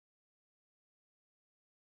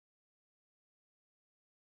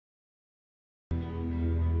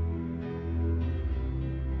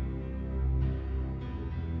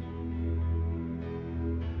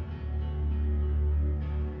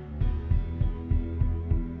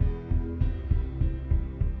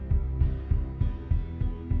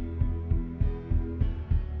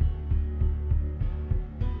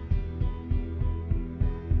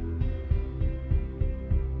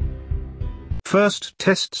First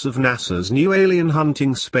tests of NASA's new alien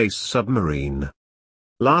hunting space submarine.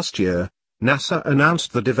 Last year, NASA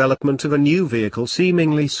announced the development of a new vehicle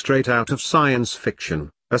seemingly straight out of science fiction,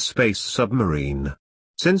 a space submarine.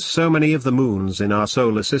 Since so many of the moons in our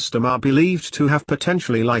solar system are believed to have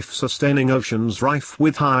potentially life-sustaining oceans rife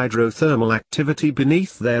with hydrothermal activity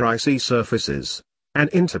beneath their icy surfaces, an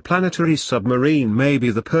interplanetary submarine may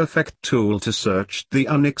be the perfect tool to search the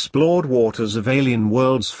unexplored waters of alien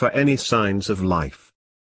worlds for any signs of life.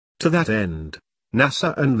 To that end,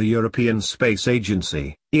 NASA and the European Space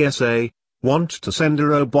Agency, ESA, want to send a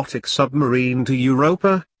robotic submarine to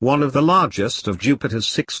Europa, one of the largest of Jupiter's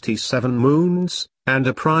 67 moons, and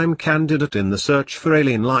a prime candidate in the search for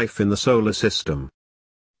alien life in the solar system.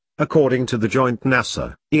 According to the joint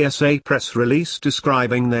NASA-ESA press release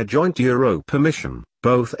describing their joint Europa mission,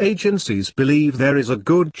 both agencies believe there is a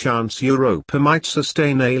good chance Europa might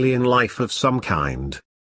sustain alien life of some kind.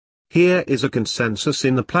 Here is a consensus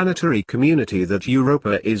in the planetary community that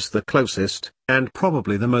Europa is the closest, and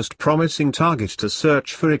probably the most promising target to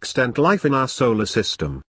search for extant life in our solar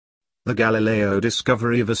system. The Galileo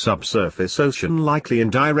discovery of a subsurface ocean likely in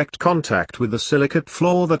direct contact with the silicate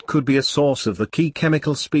floor that could be a source of the key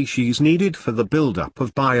chemical species needed for the buildup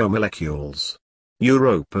of biomolecules.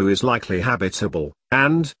 Europa is likely habitable,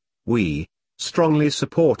 and we strongly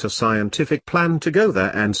support a scientific plan to go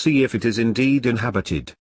there and see if it is indeed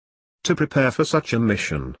inhabited. To prepare for such a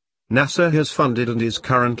mission, NASA has funded and is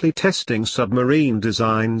currently testing submarine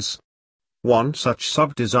designs. One such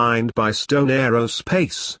sub designed by Stone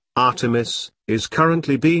Aerospace, Artemis, is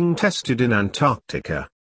currently being tested in Antarctica.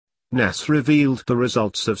 NASA revealed the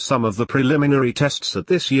results of some of the preliminary tests at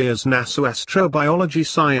this year's NASA Astrobiology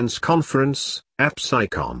Science Conference,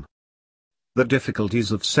 APSICON. The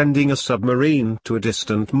difficulties of sending a submarine to a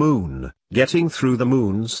distant moon, getting through the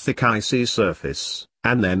moon's thick icy surface,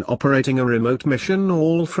 and then operating a remote mission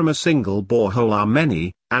all from a single borehole are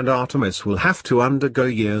many, and Artemis will have to undergo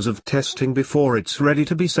years of testing before it's ready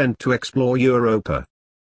to be sent to explore Europa.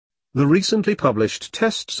 The recently published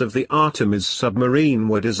tests of the Artemis submarine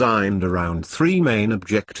were designed around three main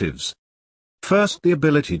objectives. First, the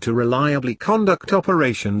ability to reliably conduct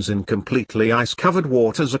operations in completely ice-covered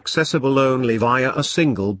waters accessible only via a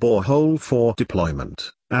single borehole for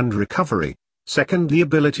deployment and recovery. Second, the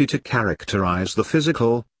ability to characterize the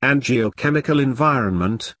physical and geochemical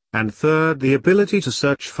environment, and third, the ability to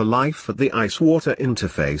search for life at the ice-water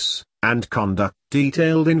interface, and conduct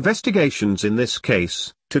detailed investigations in this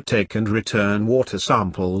case, to take and return water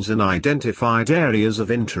samples in identified areas of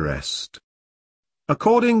interest.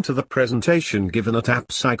 According to the presentation given at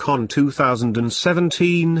APSICON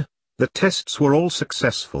 2017, the tests were all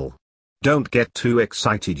successful. Don't get too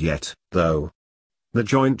excited yet, though. The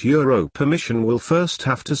joint Europa mission will first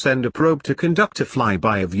have to send a probe to conduct a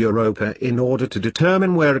flyby of Europa in order to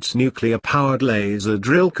determine where its nuclear-powered laser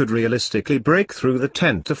drill could realistically break through the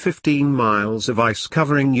 10 to 15 miles of ice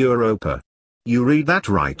covering Europa. You read that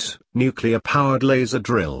right, nuclear-powered laser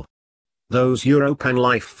drill. Those European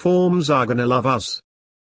life forms are gonna love us.